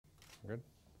good.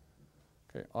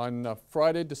 Okay, on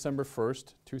Friday, December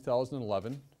 1st,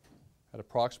 2011, at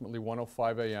approximately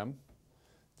 1:05 a.m.,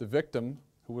 the victim,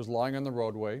 who was lying on the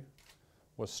roadway,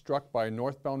 was struck by a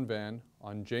northbound van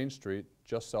on Jane Street,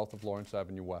 just south of Lawrence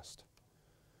Avenue West.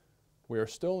 We are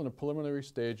still in the preliminary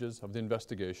stages of the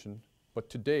investigation, but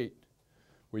to date,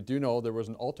 we do know there was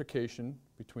an altercation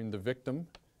between the victim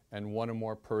and one or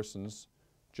more persons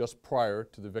just prior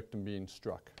to the victim being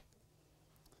struck.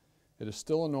 It is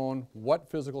still unknown what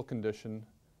physical condition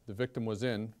the victim was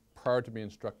in prior to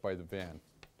being struck by the van.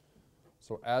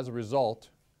 So as a result,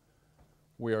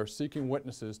 we are seeking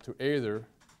witnesses to either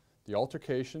the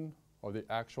altercation or the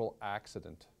actual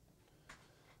accident.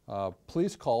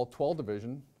 Please call 12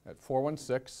 Division at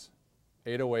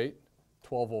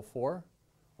 416-808-1204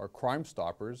 or Crime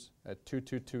Stoppers at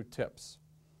 222-TIPS.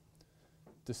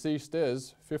 Deceased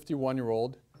is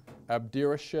 51-year-old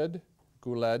Abdirashid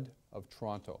Guled of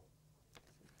Toronto.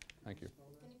 Thank you. Can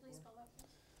you please spell that?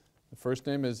 The first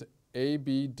name is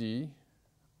Abdirashid,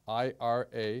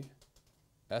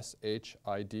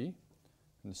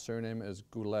 and the surname is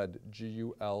Guled,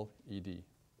 G-U-L-E-D.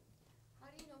 How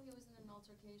do you know he was in an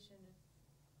altercation?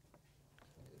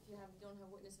 If you don't have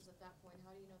witnesses at that point,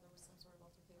 how do you know there was some sort of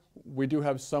altercation? We do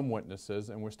have some witnesses,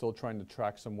 and we're still trying to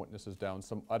track some witnesses down.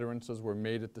 Some utterances were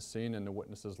made at the scene, and the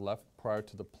witnesses left prior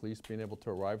to the police being able to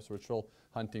arrive, so we're still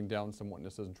hunting down some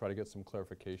witnesses and try to get some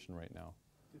clarification right now.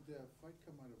 Did the fight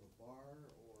come out of a bar, or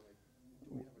like, do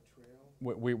we have a trail?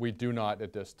 We do not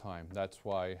at this time. That's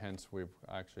why, hence, we've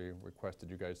actually requested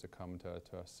you guys to come to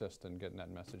assist in getting that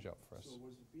message out for us. So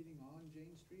was the beating on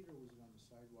Jane Street, or was it on the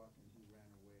sidewalk and he ran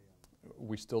away?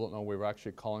 We still don't know. We were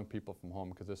actually calling people from home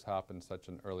because this happened such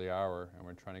an early hour, and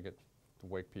we're trying to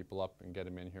wake people up and get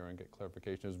them in here and get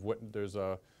clarification. There's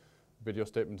a video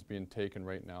statements being taken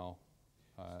right now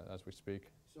as we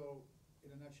speak. So,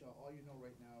 in a nutshell, all you know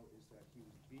right now is that he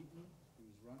was beaten, he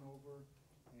was run over,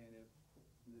 and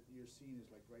your scene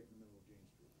is like right in the middle of Jane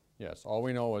Street. Yes, all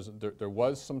we know is there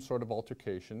was some sort of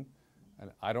altercation,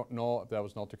 and I don't know if that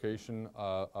was an altercation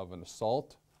of an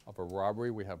assault, of a robbery.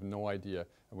 We have no idea.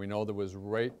 And we know there was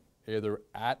right either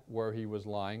at where he was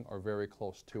lying or very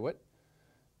close to it.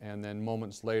 And then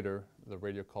moments later, the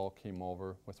radio call came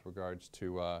over with regards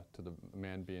to the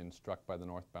man being struck by the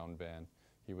northbound van.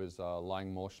 He was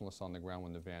lying motionless on the ground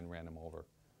when the van ran him over.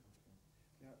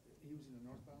 Now, he was in the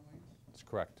northbound lanes? That's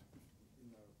correct. In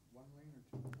the one lane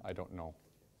or two? I don't know.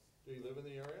 Do you live in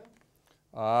the area?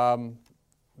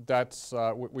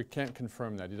 We can't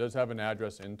confirm that. He does have an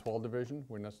address in 12 Division.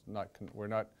 We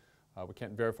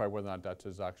can't verify whether or not that's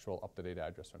his actual up-to-date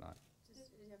address or not. Does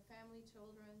he have family,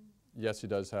 children? Yes, he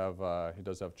does have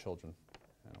children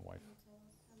and a wife. Can you tell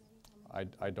us how many?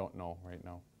 I don't know right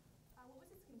now. What was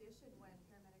his condition when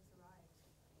paramedics arrived?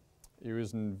 He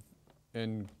was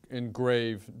in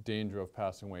grave danger of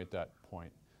passing away at that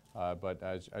point. But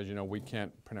as you know, we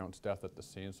can't pronounce death at the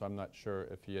scene, so I'm not sure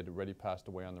if he had already passed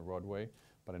away on the roadway.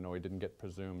 But I know he didn't get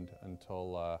presumed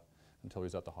until he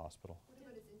was at the hospital. What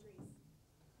about his injuries?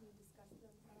 Can you discuss them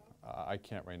at all? I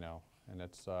can't right now, and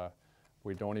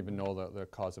we don't even know the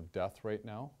cause of death right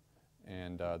now,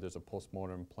 and there's a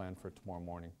postmortem planned for tomorrow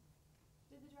morning.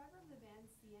 Did the driver of the van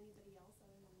see anybody else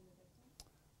other than the victim?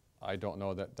 I don't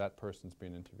know that person's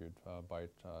being interviewed by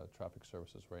traffic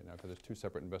services right now because there's two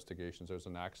separate investigations. There's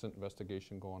an accident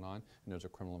investigation going on, and there's a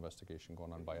criminal investigation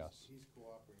going on by us. He's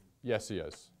cooperating. Yes, he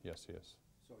is. Yes, he is.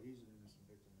 So he's an innocent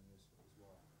victim in this as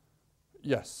well.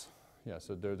 Yes. Yeah,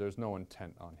 so there's no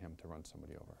intent on him to run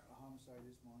somebody over. A homicide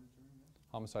is monitoring this,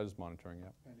 Homicide is monitoring,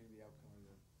 yeah. pending the outcome of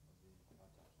the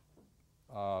autopsy.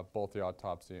 Both the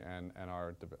autopsy and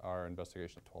our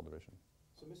investigation at 12 Division.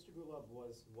 So Mr. Guled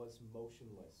was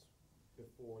motionless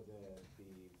before the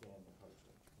van approached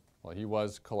him? Well, he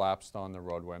was collapsed on the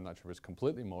roadway. I'm not sure if he was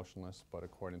completely motionless, but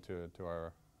according to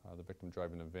the victim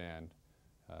driving the van,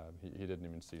 he didn't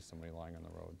even see somebody lying on the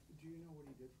road. Do you know what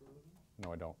he did for a living?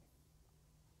 No, I don't.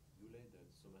 Guled,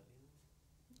 Somalian?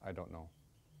 I don't know.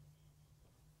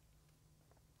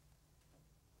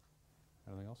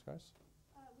 Anything else, guys?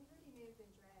 We heard he may have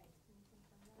been dragged. Can you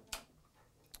confirm that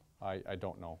about? I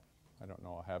don't know. I don't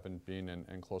know. I haven't been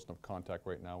in close enough contact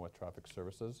right now with traffic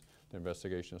services. The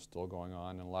investigation is still going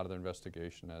on, and a lot of the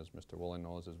investigation, as Mr. Willing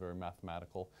knows, is very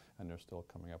mathematical, and they're still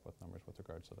coming up with numbers with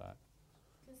regards to that.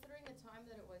 Considering the time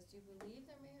that it was, do you believe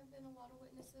there may have been a lot of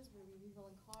witnesses? Were people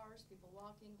in cars, people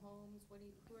walking, homes? Who are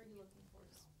you looking for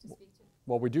to speak to?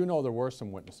 Well, we do know there were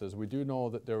some witnesses. We do know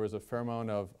that there was a fair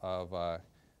amount of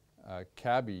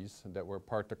cabbies that were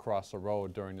parked across the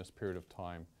road during this period of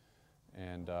time.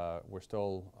 And we're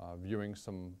still viewing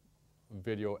some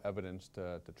video evidence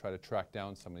to try to track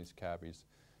down some of these cabbies.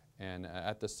 And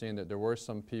at the scene, that there were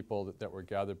some people that were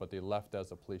gathered, but they left as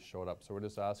the police showed up. So we're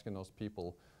just asking those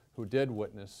people who did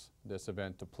witness this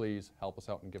event to please help us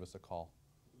out and give us a call.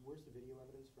 Where's the video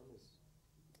evidence from?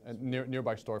 And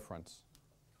nearby storefronts.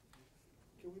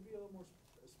 Can we be a little more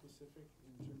specific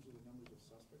in terms of the numbers of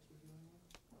suspects we're dealing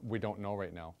with? We don't know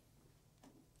right now.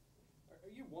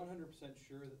 Are you 100%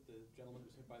 sure that the gentleman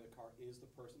who's hit by the car is the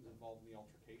person involved in the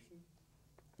altercation?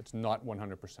 It's not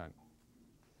 100%.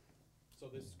 So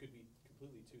this could be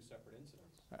completely two separate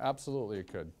incidents? Absolutely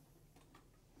it could.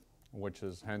 Which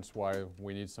is hence why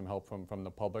we need some help from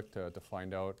the public to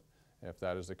find out if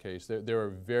that is the case. They were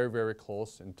very, very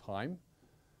close in time.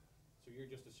 So you're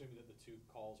just assuming that the two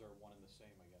calls are one and the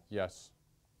same, I guess? Yes.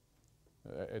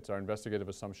 It's our investigative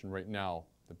assumption right now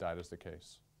that that is the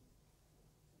case.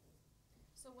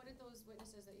 So what did those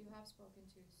witnesses that you have spoken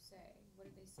to say? What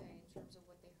did they say in terms of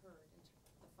what they heard in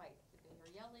the fight? Did they hear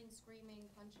yelling, screaming,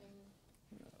 punching?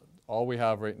 All we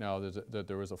have right now is that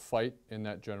there was a fight in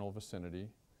that general vicinity,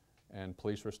 and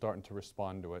police were starting to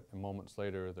respond to it, and moments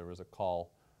later there was a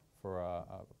call for a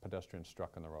pedestrian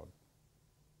struck on the road.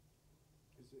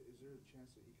 Is there a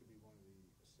chance that he could be one of the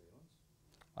assailants?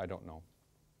 I don't know.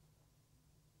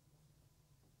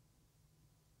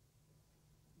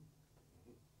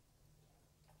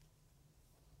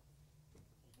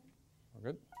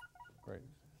 We're good? Great.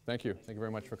 Thank you. Thank you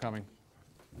very much for coming.